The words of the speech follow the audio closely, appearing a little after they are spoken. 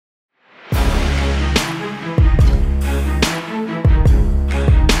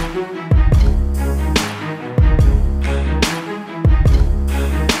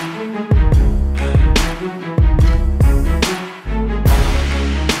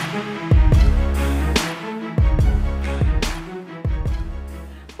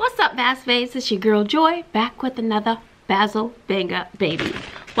as always, it's your girl Joy, back with another Bazzle banger baby.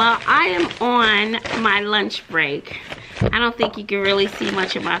 Well, I am on my lunch break. I don't think you can really see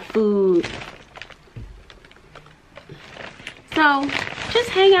much of my food, so just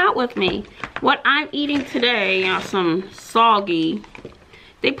hang out with me. What I'm eating today are some soggy.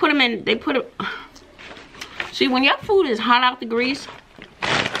 They put them in, see, when your food is hot out the grease,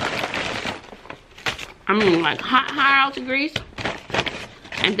 I mean like hot out the grease,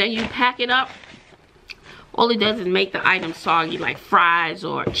 and then you pack it up, all it does is make the item soggy, like fries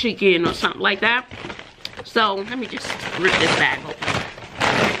or chicken or something like that. So let me just rip this bag open.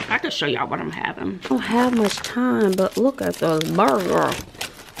 I can show y'all what I'm having. I don't have much time, but look at the burger.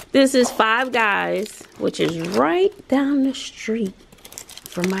 This is Five Guys, which is right down the street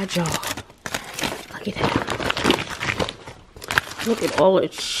from my job. Look at that. Look at all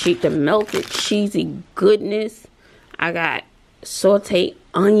the melted cheesy goodness. I got sauteed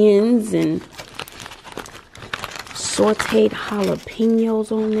onions and sauteed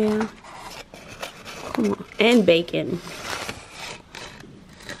jalapenos on there. Come on. And bacon.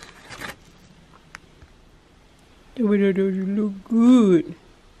 Does look good.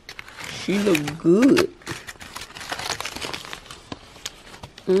 She look good.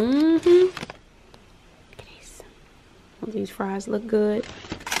 These fries look good.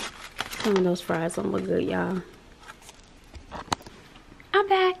 Some of those fries don't look good, y'all. I'm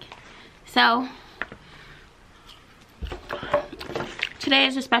back. So today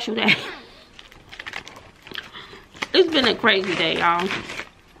is a special day. It's been a crazy day, y'all.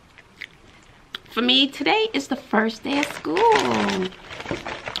 For me, today is the first day of school.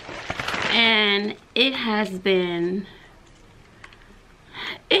 And it has been,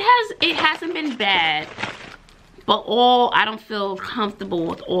 it hasn't been bad, but I don't feel comfortable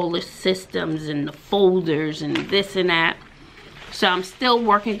with all the systems and the folders and this and that. So I'm still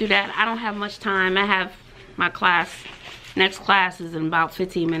working through that. I don't have much time. I have my class, next class is in about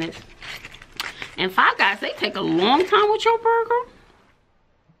 15 minutes. And Five Guys, they take a long time with your burger.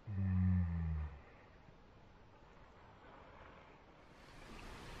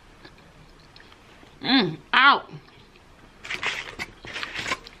 Out.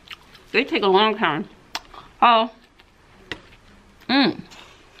 They take a long time. Oh. I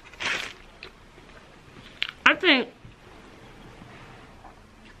think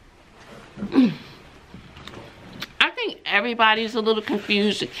everybody's a little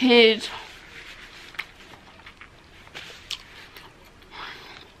confused. The kids.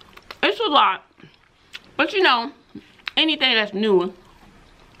 It's a lot. But you know, anything that's new,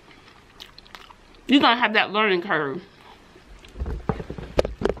 you're gonna have that learning curve.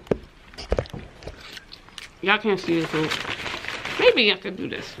 Y'all can't see the food. Maybe I could do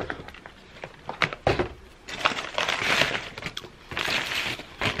this.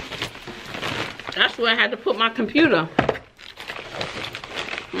 That's where I had to put my computer.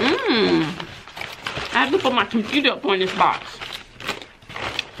 I had to put my computer up on this box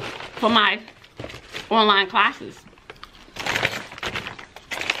for my online classes.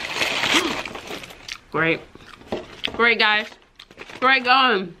 Great. Great, guys. Great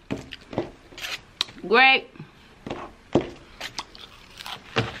going. Great.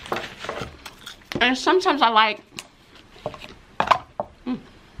 And sometimes I like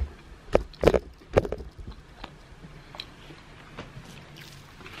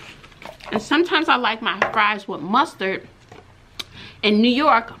my fries with mustard. In New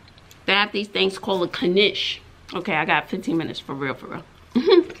York, they have these things called a knish. Okay, I got 15 minutes for real,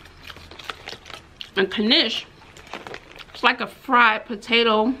 And knish, it's like a fried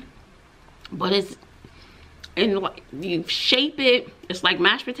potato, but it's in, like, you shape it. It's like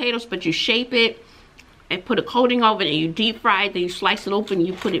mashed potatoes, but you shape it and put a coating over it, and you deep fry it. Then you slice it open and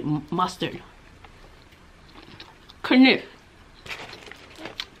you put it mustard. Knish.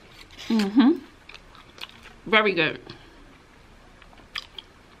 Very good.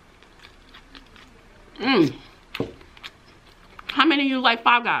 How many of you like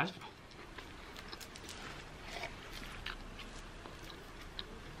Five Guys?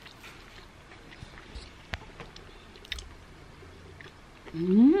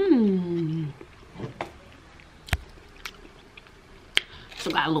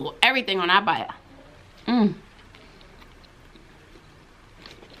 So got a little everything on that bite.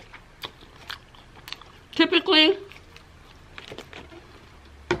 Typically,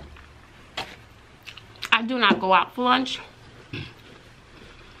 I do not go out for lunch,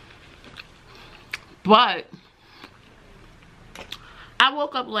 but I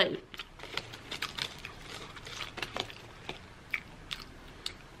woke up late.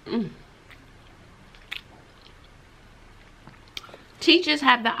 teachers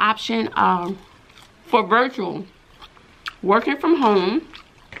have the option for virtual, working from home,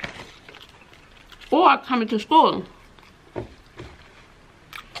 or coming to school.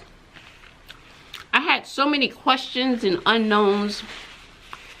 I had so many questions and unknowns.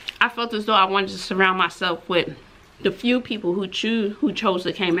 I felt as though I wanted to surround myself with the few people who chose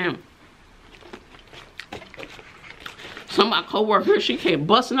to came in. Some of my coworkers, she came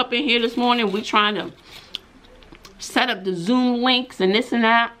busting up in here this morning. We trying to set up the Zoom links and this and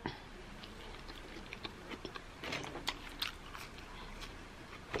that.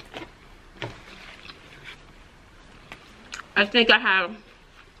 I think I have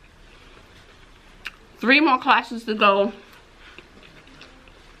 3 more classes to go.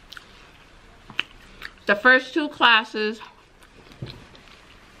 The first 2 classes,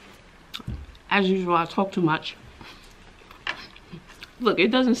 as usual, I talk too much. Look, it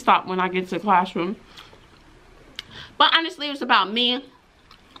doesn't stop when I get to the classroom. But honestly, it was about me,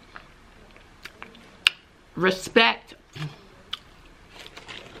 respect,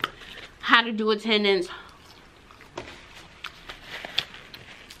 how to do attendance,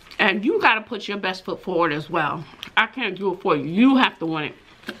 and you got to put your best foot forward as well. I can't do it for you. You have to want it.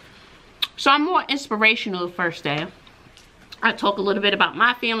 So I'm more inspirational the first day. I talk a little bit about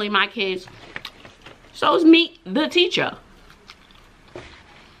my family, my kids. So it's me, the teacher.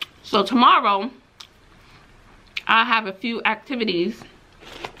 So tomorrow, I have a few activities.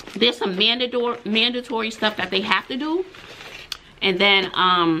 There's some mandatory stuff that they have to do. And then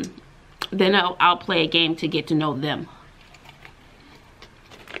I'll play a game to get to know them.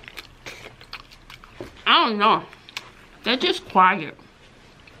 I don't know. They're just quiet.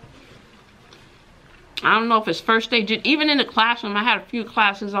 I don't know if it's first day. Even in the classroom, I had a few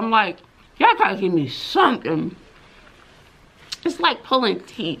classes. I'm like, y'all gotta give me something. It's like pulling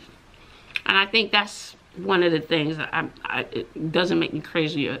teeth. And I think that's one of the things that it doesn't make me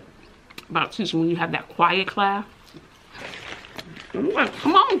crazy about teaching when you have that quiet class. I'm like,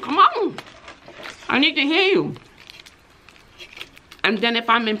 come on, come on. I need to hear you. And then if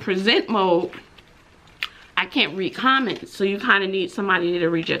I'm in present mode, I can't read comments. So you kind of need somebody to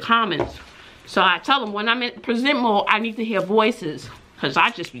read your comments. So I tell them when I'm in present mode, I need to hear voices. Because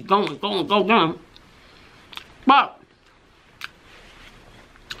I just be going. But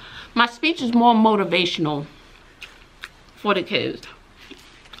my speech is more motivational for the kids.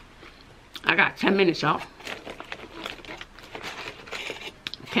 I got 10 minutes, y'all.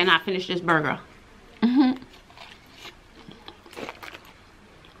 Can I finish this burger?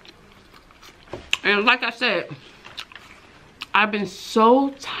 And like I said, I've been so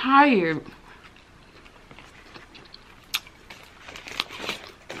tired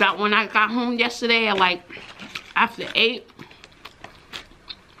that when I got home yesterday at like after 8,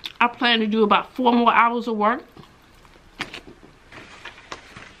 I plan to do about 4 more hours of work.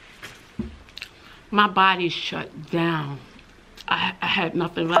 My body shut down. I had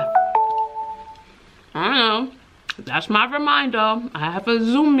nothing left. I don't know. That's my reminder. I have a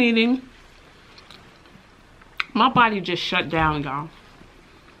Zoom meeting. My body just shut down, y'all.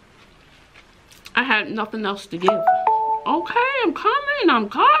 I had nothing else to give. Okay, I'm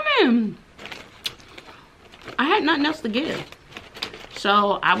coming. I had nothing else to give.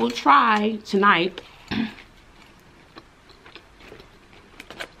 So I will try tonight. I'm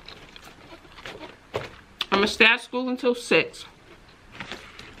gonna stay at school until 6.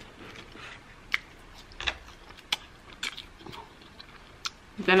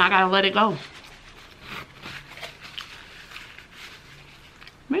 Then I gotta let it go.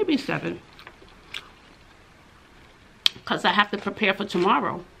 Maybe 7. Because I have to prepare for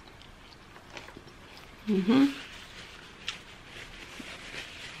tomorrow.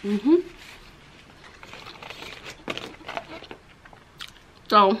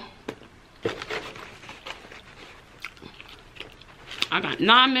 So I got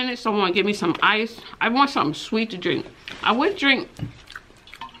 9 minutes. I want to give me some ice. I want something sweet to drink. I would drink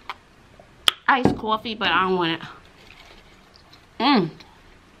iced coffee, but I don't want it.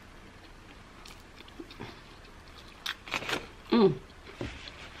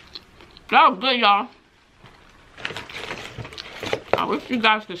 That was good, y'all. I wish you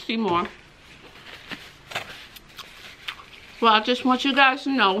guys could see more. Well, I just want you guys to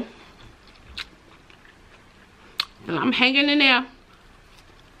know that I'm hanging in there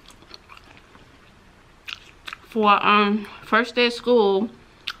for first day of school.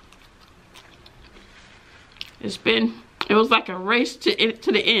 It was like a race to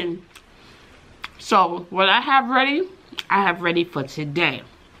the end. So what I have ready for today.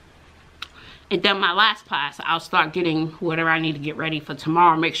 And then my last class, I'll start getting whatever I need to get ready for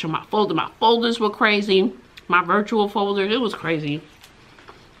tomorrow. Make sure my folders were crazy. My virtual folders, it was crazy.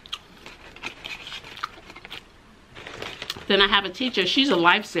 Then I have a teacher, she's a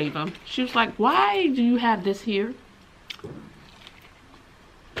lifesaver. She was like, why do you have this here?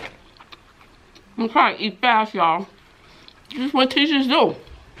 I'm trying to eat fast, y'all. This is what teachers do.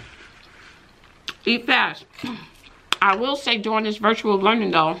 Eat fast. I will say during this virtual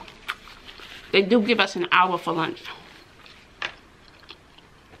learning though, they do give us an hour for lunch.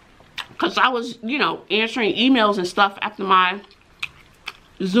 Because I was, you know, answering emails and stuff after my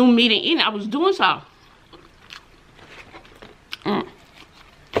Zoom meeting. I was doing so.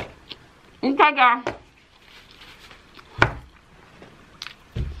 Okay, guys.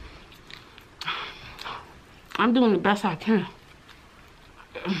 I'm doing the best I can.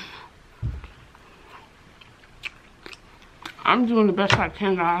 I'm doing the best I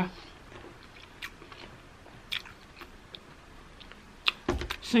can, guys.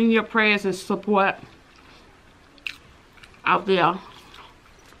 Send your prayers and support out there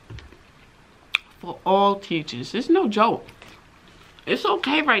for all teachers. It's no joke. It's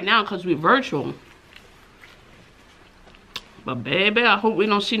okay right now because we're virtual. But baby, I hope we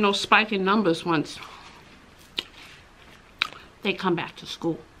don't see no spike in numbers once they come back to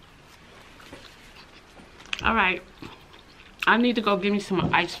school. Alright. I need to go get me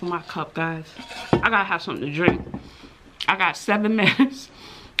some ice for my cup, guys. I gotta have something to drink. I got 7 minutes.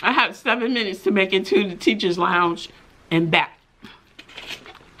 I have 7 minutes to make it to the teacher's lounge and back.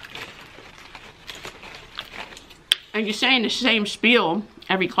 And you're saying the same spiel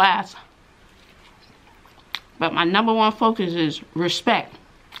every class. But my number one focus is respect.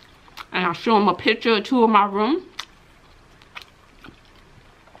 And I'll show them a picture or two of my room.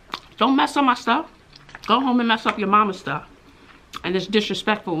 Don't mess up my stuff. Go home and mess up your mama's stuff. And it's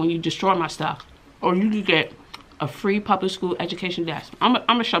disrespectful when you destroy my stuff. Or you can get a free public school education desk. I'm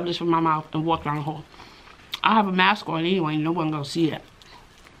gonna shove this in my mouth and walk down the hall. I have a mask on anyway, no one gonna see it.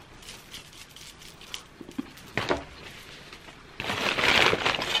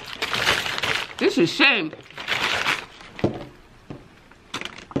 This is shame.